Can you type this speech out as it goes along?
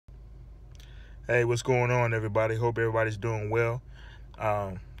Hey, what's going on, everybody? Hope everybody's doing well.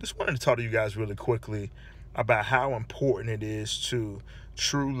 Just wanted to talk to you guys really quickly about how important it is to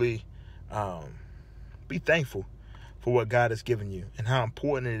truly um, be thankful for what God has given you, and how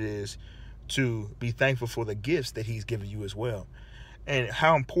important it is to be thankful for the gifts that He's given you as well, and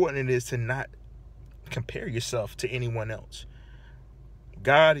how important it is to not compare yourself to anyone else.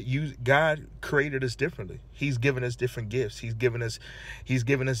 God created us differently. He's given us different gifts. He's given us different he's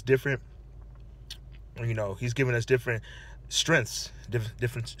given us different strengths,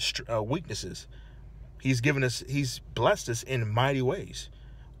 different weaknesses. He's blessed us in mighty ways.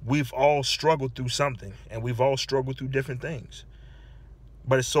 We've all struggled through something, and we've all struggled through different things.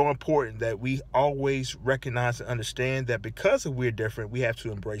 But it's so important that we always recognize and understand that because of we're different, we have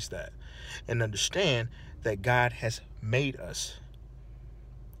to embrace that and understand that God has made us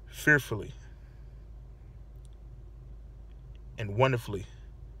fearfully and wonderfully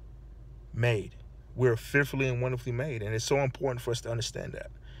made. We're fearfully and wonderfully made, and it's so important for us to understand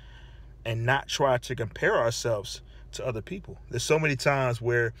that and not try to compare ourselves to other people. There's so many times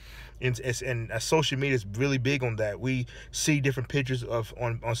where, and social media is really big on that. We see different pictures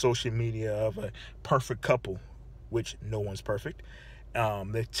on social media of a perfect couple, which no one's perfect.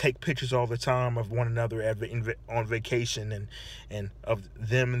 They take pictures all the time of one another on vacation, and of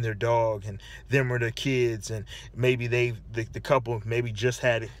them and their dog, and them or their kids, and maybe the couple maybe just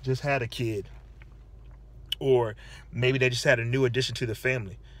had a kid, or maybe they just had a new addition to the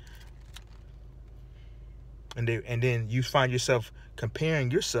family. And then you find yourself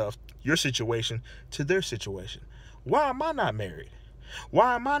comparing your situation to their situation. Why am I not married?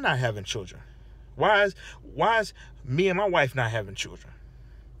 Why am I not having children? Why is me and my wife not having children?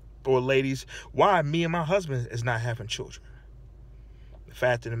 Or ladies, why me and my husband is not having children? The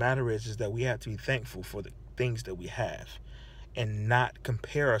fact of the matter is that we have to be thankful for the things that we have and not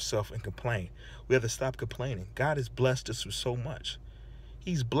compare ourselves and complain. We have to stop complaining. God has blessed us with so much.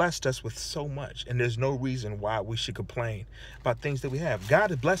 He's blessed us with so much, and there's no reason why we should complain about things that we have.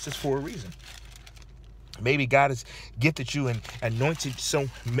 God has blessed us for a reason. Maybe God has gifted you and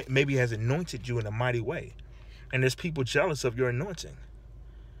maybe has anointed you in a mighty way. And there's people jealous of your anointing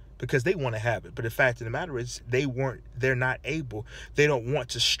because they want to have it. But the fact of the matter is they're not able. They don't want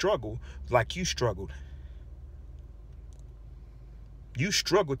to struggle like you struggled. You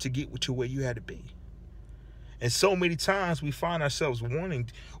struggled to get to where you had to be. And so many times we find ourselves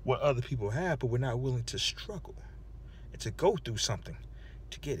wanting what other people have, but we're not willing to struggle and to go through something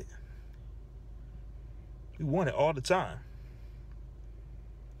to get it. We want it all the time.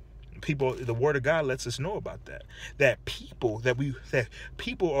 The Word of God lets us know about that. That people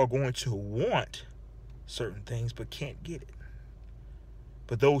are going to want certain things but can't get it.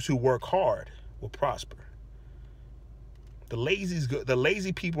 But those who work hard will prosper. The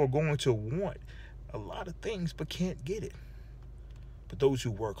lazy people are going to want a lot of things but can't get it. But those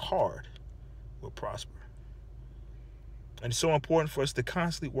who work hard will prosper. And it's so important for us to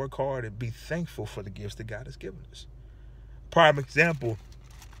constantly work hard and be thankful for the gifts that God has given us. Prime example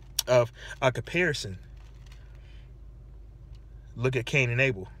of a comparison. Look at Cain and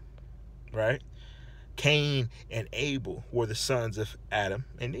Abel, right? Cain and Abel were the sons of Adam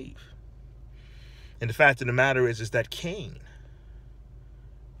and Eve. And the fact of the matter is that Cain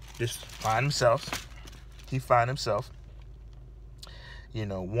just find himself,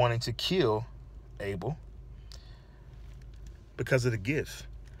 wanting to kill Abel because of the gift.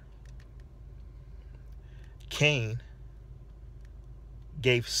 Cain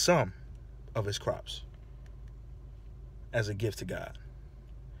gave some of his crops as a gift to God.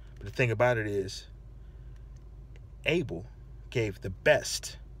 But the thing about it is, Abel gave the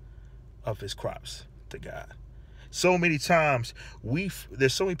best of his crops to God. So many times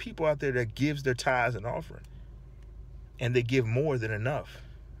there's so many people out there that gives their tithes and offering, and they give more than enough.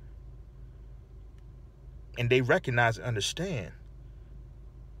 And they recognize and understand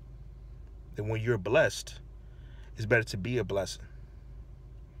that when you're blessed, it's better to be a blessing.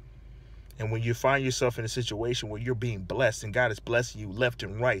 And when you find yourself in a situation where you're being blessed and God is blessing you left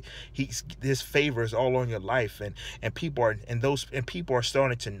and right, His favor is all on your life, and people are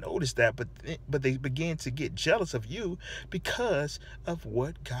starting to notice that, but they begin to get jealous of you because of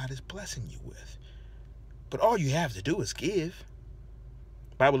what God is blessing you with. But all you have to do is give.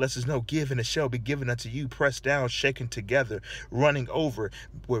 The Bible lets us know, give and it shall be given unto you, pressed down, shaken together, running over,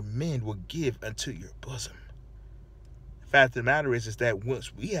 where men will give unto your bosom. Fact of the matter is that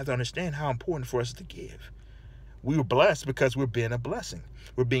once we have to understand how important for us to give. We were blessed because we're being a blessing.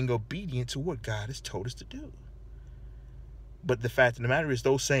 We're being obedient to what God has told us to do. But the fact of the matter is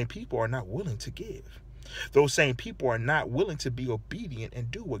those same people are not willing to give. Those same people are not willing to be obedient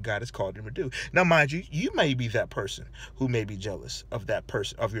and do what God has called them to do. Now, mind you, you may be that person who may be jealous of that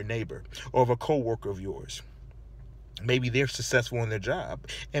person, of your neighbor, or of a coworker of yours. Maybe they're successful in their job,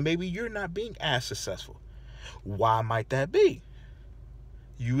 and maybe you're not being as successful. Why might that be?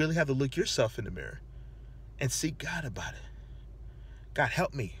 You really have to look yourself in the mirror and seek God about it. God,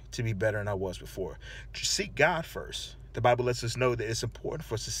 help me to be better than I was before. Seek God first. The Bible lets us know that it's important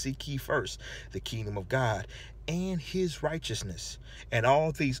for us to seek ye first the kingdom of God and his righteousness, and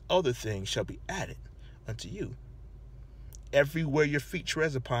all these other things shall be added unto you. Everywhere your feet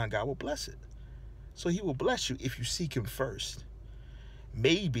treads upon, God will bless it. So he will bless you if you seek him first.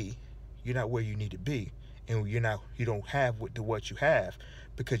 Maybe you're not where you need to be, and you don't have what you have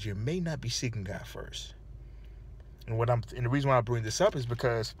because you may not be seeking God first. And the reason why I bring this up is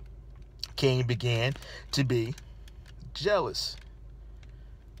because Cain began to be jealous.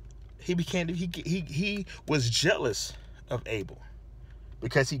 He was jealous of Abel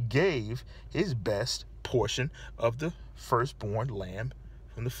because he gave his best portion of the firstborn lamb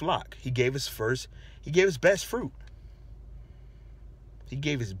from the flock. He gave his best fruit. He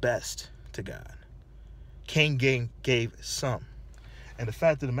gave his best to God. Cain gave some. And the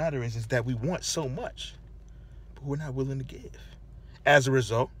fact of the matter is that we want so much, but we're not willing to give. As a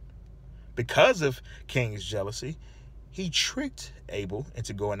result, because of Cain's jealousy, he tricked Abel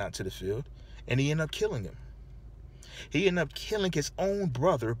into going out to the field, and he ended up killing him. He ended up killing his own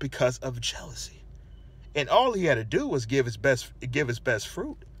brother because of jealousy. And all he had to do was give his best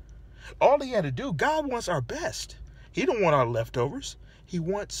fruit. All he had to do, God wants our best. He don't want our leftovers. He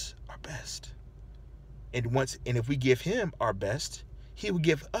wants our best. And if we give him our best, he will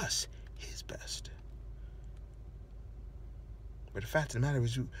give us his best. But the fact of the matter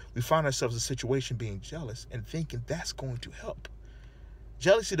is we find ourselves in a situation being jealous and thinking that's going to help.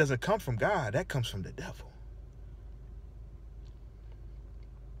 Jealousy doesn't come from God. That comes from the devil.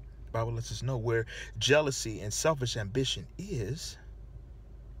 The Bible lets us know where jealousy and selfish ambition is.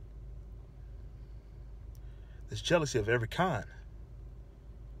 There's jealousy of every kind.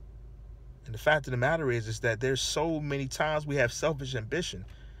 And the fact of the matter is that there's so many times we have selfish ambition,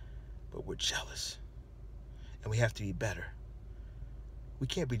 but we're jealous. And we have to be better. We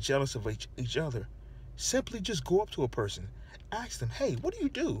can't be jealous of each other. Simply just go up to a person. Ask them, hey, what do you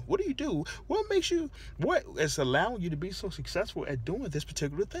do? What do you do? What is allowing you to be so successful at doing this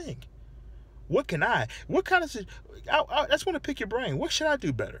particular thing? I just want to pick your brain. What should I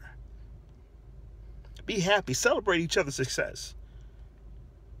do better? Be happy. Celebrate each other's success.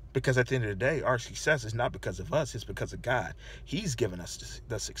 Because at the end of the day, our success is not because of us. It's because of God. He's given us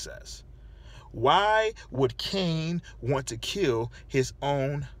the success. Why would Cain want to kill his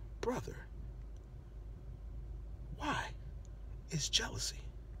own brother? Why? It's jealousy.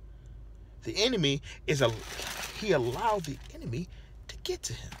 The enemy he allowed the enemy to get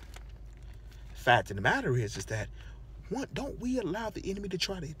to him. The fact of the matter is that don't we allow the enemy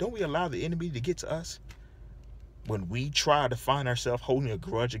to get to us when we try to find ourselves holding a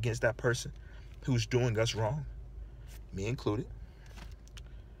grudge against that person who's doing us wrong, me included?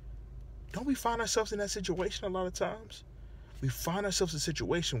 Don't we find ourselves in that situation a lot of times? We find ourselves in a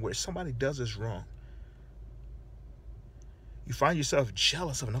situation where somebody does us wrong. You find yourself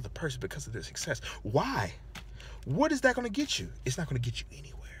jealous of another person because of their success. Why? What is that going to get you? It's not going to get you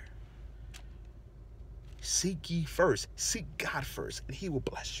anywhere. Seek ye first. Seek God first, and he will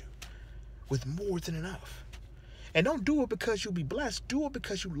bless you with more than enough. And don't do it because you'll be blessed. Do it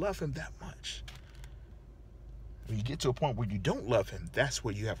because you love him that much. When you get to a point where you don't love him, that's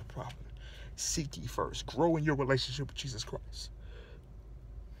where you have a problem. Seek ye first. Grow in your relationship with Jesus Christ.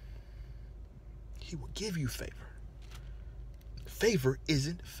 He will give you favor. Favor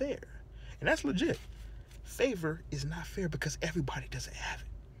isn't fair. And that's legit. Favor is not fair because everybody doesn't have it.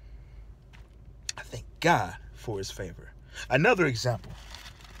 I thank God for his favor. Another example.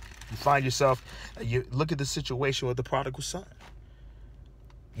 You find yourself, you look at the situation with the prodigal son.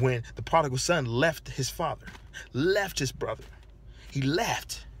 When the prodigal son left his father, left his brother, he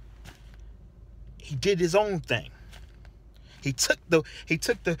left. He did his own thing. He took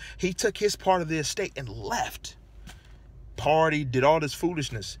his part of the estate and left. Party, did all this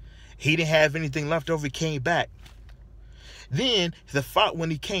foolishness. He didn't have anything left over. He came back. Then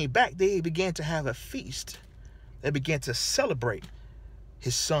when he came back, they began to have a feast. They began to celebrate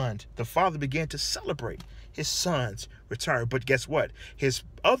his son. The father began to celebrate his son's return. But guess what? His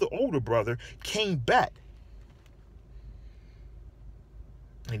other older brother came back.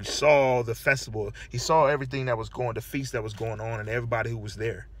 And he saw the festival. He saw everything that was the feast that was going on, and everybody who was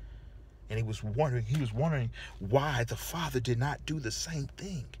there. And he was wondering why the father did not do the same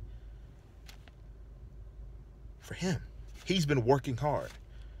thing. for him. He's been working hard.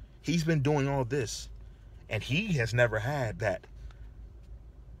 He's been doing all this. And he has never had that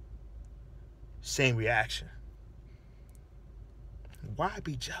same reaction. Why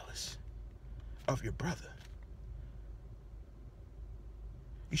be jealous of your brother?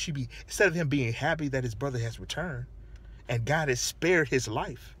 You should be, instead of him being happy that his brother has returned and God has spared his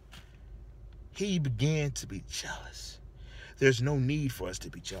life, he began to be jealous. There's no need for us to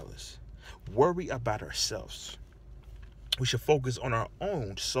be jealous. Worry about ourselves. We should focus on our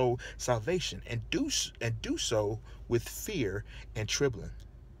own soul salvation and do so with fear and trembling.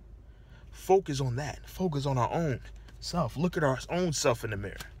 Focus on that. Focus on our own self. Look at our own self in the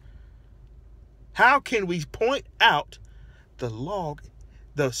mirror. How can we point out the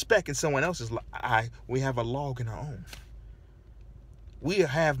speck in someone else's eye? We have a log in our own. We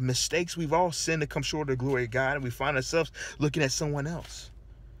have mistakes. We've all sinned to come short of the glory of God, and we find ourselves looking at someone else.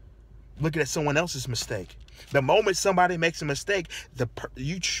 Looking at someone else's mistake. The moment somebody makes a mistake,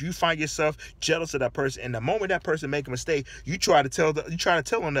 you find yourself jealous of that person. And the moment that person makes a mistake, you try to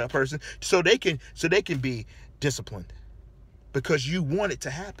tell on that person so they can be disciplined, because you want it to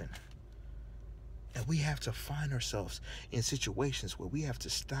happen. And we have to find ourselves in situations where we have to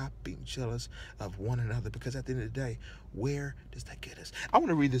stop being jealous of one another, because at the end of the day, where does that get us? I want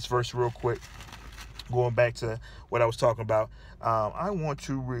to read this verse real quick. Going back to what I was talking about, I want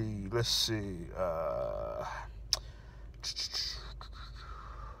to read, let's see,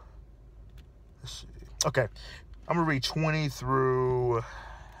 okay, I'm going to read 20 through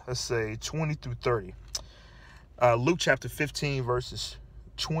 30. Luke chapter 15, verses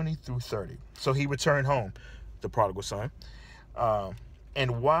 20 through 30. So he returned home, the prodigal son,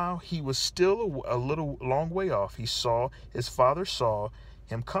 and while he was still a long way off, his father saw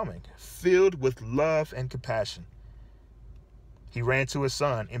him coming, filled with love and compassion. He ran to his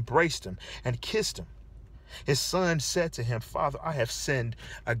son, embraced him, and kissed him. His son said to him, "Father, I have sinned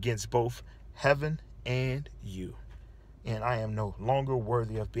against both heaven and you, and I am no longer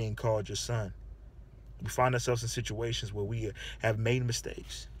worthy of being called your son." We find ourselves in situations where we have made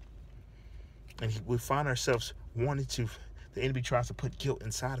mistakes, and we find ourselves the enemy tries to put guilt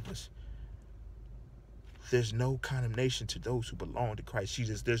inside of us. There's no condemnation to those who belong to Christ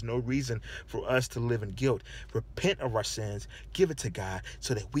Jesus. There's no reason for us to live in guilt. Repent of our sins, give it to God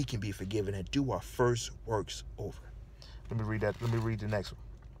so that we can be forgiven and do our first works over. Let me read that. Let me read the next one.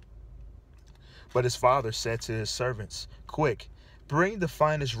 But his father said to his servants, "Quick, bring the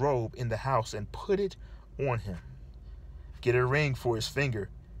finest robe in the house and put it on him. Get a ring for his finger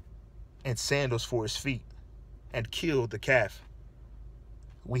and sandals for his feet, and kill the calf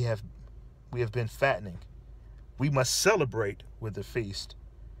we have been fattening. We must celebrate with a feast.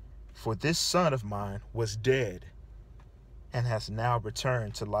 For this son of mine was dead and has now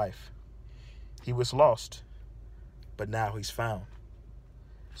returned to life. He was lost, but now he's found."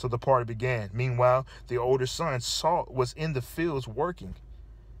 So the party began. Meanwhile, the older son was in the fields working.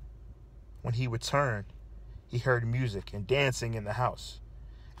 When he returned, he heard music and dancing in the house.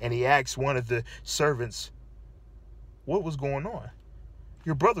 And he asked one of the servants what was going on.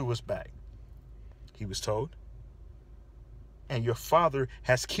 "Your brother was back," he was told, "and your father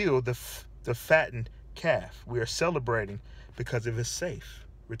has killed the fattened calf. We are celebrating because of his safe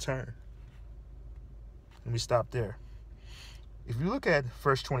return." Let me stop there. If you look at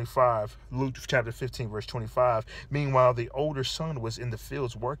verse 25, Luke chapter 15, verse 25, meanwhile, the older son was in the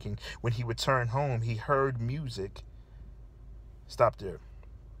fields working. When he returned home, he heard music. Stop there.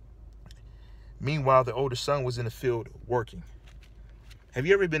 Meanwhile, the older son was in the field working. Have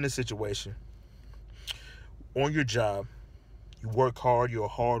you ever been in a situation on your job? You work hard, you're a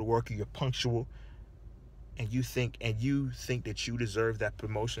hard worker, you're punctual, and you think that you deserve that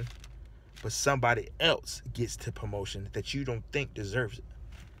promotion, but somebody else gets the promotion that you don't think deserves it.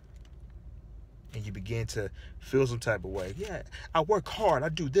 And you begin to feel some type of way. Yeah, I work hard, I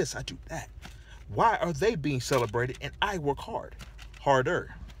do this, I do that. Why are they being celebrated and I work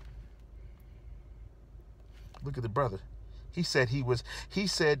harder? Look at the brother. He said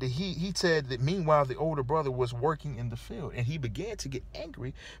that meanwhile the older brother was working in the field, and he began to get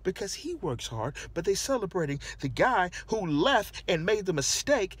angry because he works hard, but they celebrating the guy who left and made the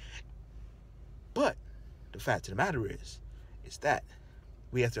mistake. But the fact of the matter is that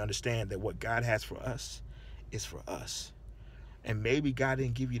we have to understand that what God has for us is for us. And maybe God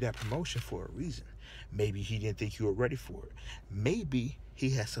didn't give you that promotion for a reason. Maybe he didn't think you were ready for it. Maybe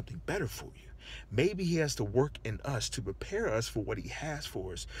he has something better for you. Maybe he has to work in us to prepare us for what he has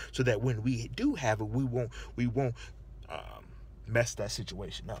for us, so that when we do have it, we won't mess that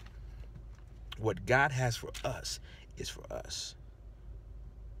situation up. What God has for us is for us.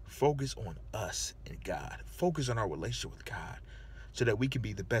 Focus on us and God. Focus on our relationship with God, so that we can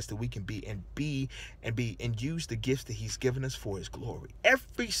be the best that we can be and use the gifts that he's given us for his glory.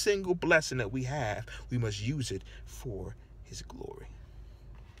 Every single blessing that we have, we must use it for his glory.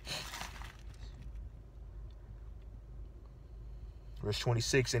 Verse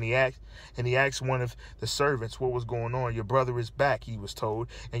 26, and he asked one of the servants what was going on. Your brother is back, he was told,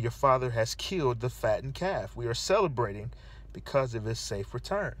 and your father has killed the fattened calf. We are celebrating because of his safe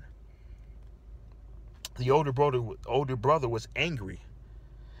return. The older brother was angry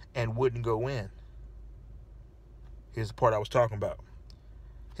and wouldn't go in. Here's the part I was talking about.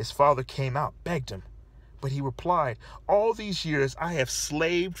 His father came out, begged him, but he replied, all these years I have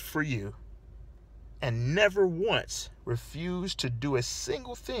slaved for you and never once refused to do a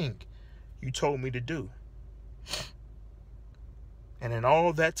single thing you told me to do. And in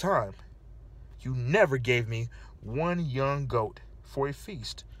all that time, you never gave me one young goat for a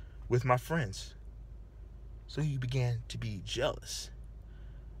feast with my friends. So he began to be jealous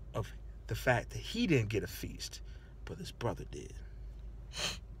of the fact that he didn't get a feast, but his brother did.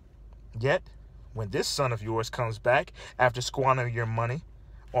 Yet, when this son of yours comes back after squandering your money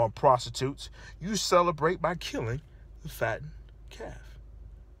on prostitutes, you celebrate by killing the fattened calf.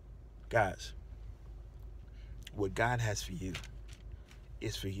 Guys, what God has for you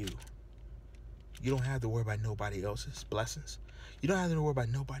is for you. You don't have to worry about nobody else's blessings. You don't have to worry about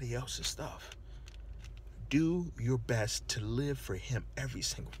nobody else's stuff. Do your best to live for him every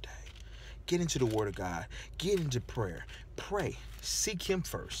single day. Get into the word of God. Get into prayer. Pray. Seek him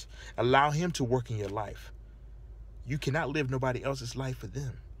first. Allow him to work in your life. You cannot live nobody else's life for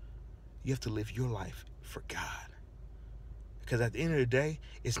them. You have to live your life for God. Because at the end of the day,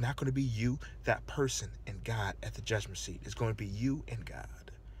 it's not going to be you, that person, and God at the judgment seat. It's going to be you and God.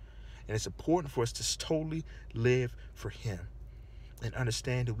 And it's important for us to totally live for him and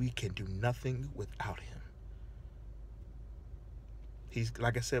understand that we can do nothing without him. He's,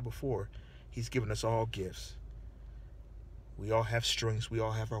 like I said before, he's given us all gifts. We all have strengths. We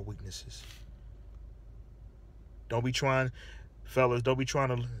all have our weaknesses. Don't be trying, fellas, don't be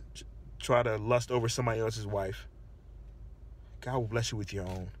trying to lust over somebody else's wife. God will bless you with your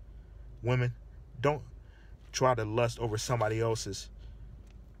own. Women, don't try to lust over somebody else's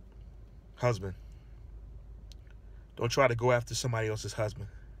husband. Don't try to go after somebody else's husband.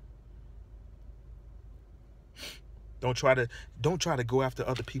 Don't try to go after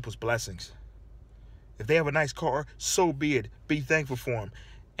other people's blessings. If they have a nice car, so be it. Be thankful for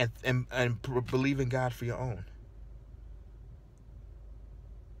them and believe in God for your own.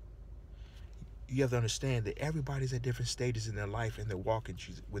 You have to understand that everybody's at different stages in their life and their walk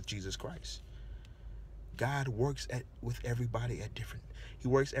with Jesus Christ. God works with everybody he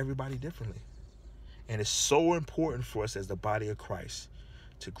works everybody differently. And it's so important for us as the body of Christ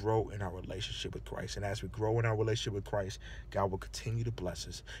to grow in our relationship with Christ. And as we grow in our relationship with Christ, God will continue to bless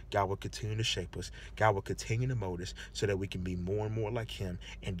us. God will continue to shape us. God will continue to mold us so that we can be more and more like him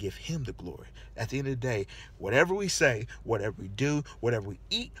and give him the glory. At the end of the day, whatever we say, whatever we do, whatever we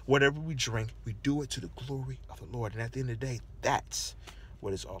eat, whatever we drink, we do it to the glory of the Lord. And at the end of the day, that's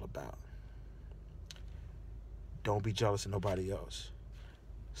what it's all about. Don't be jealous of nobody else.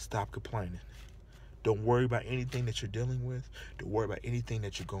 Stop complaining. Don't worry about anything that you're dealing with. Don't worry about anything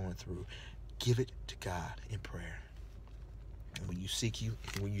that you're going through. Give it to God in prayer. And when you seek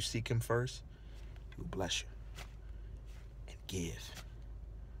him first, he will bless you. And give.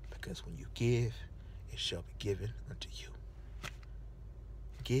 Because when you give, it shall be given unto you.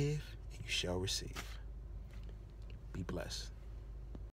 Give, and you shall receive. Be blessed.